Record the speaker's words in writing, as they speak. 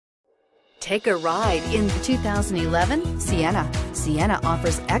Take a ride in the 2011 Sienna. Sienna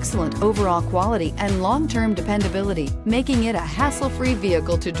offers excellent overall quality and long-term dependability, making it a hassle-free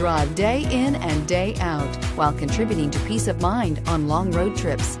vehicle to drive day in and day out, while contributing to peace of mind on long road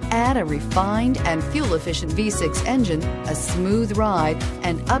trips. Add a refined and fuel-efficient V6 engine, a smooth ride,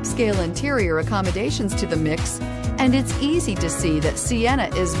 and upscale interior accommodations to the mix, and it's easy to see that Sienna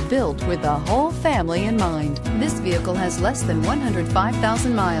is built with the whole family in mind. This vehicle has less than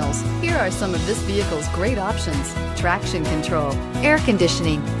 105,000 miles. Here are some of this vehicle's great options: traction control, air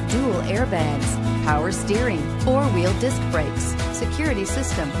conditioning, dual airbags, power steering, four-wheel disc brakes, security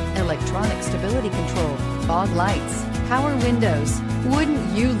system, electronic stability control, fog lights, power windows.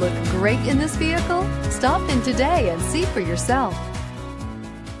 Wouldn't you look great in this vehicle? Stop in today and see for yourself.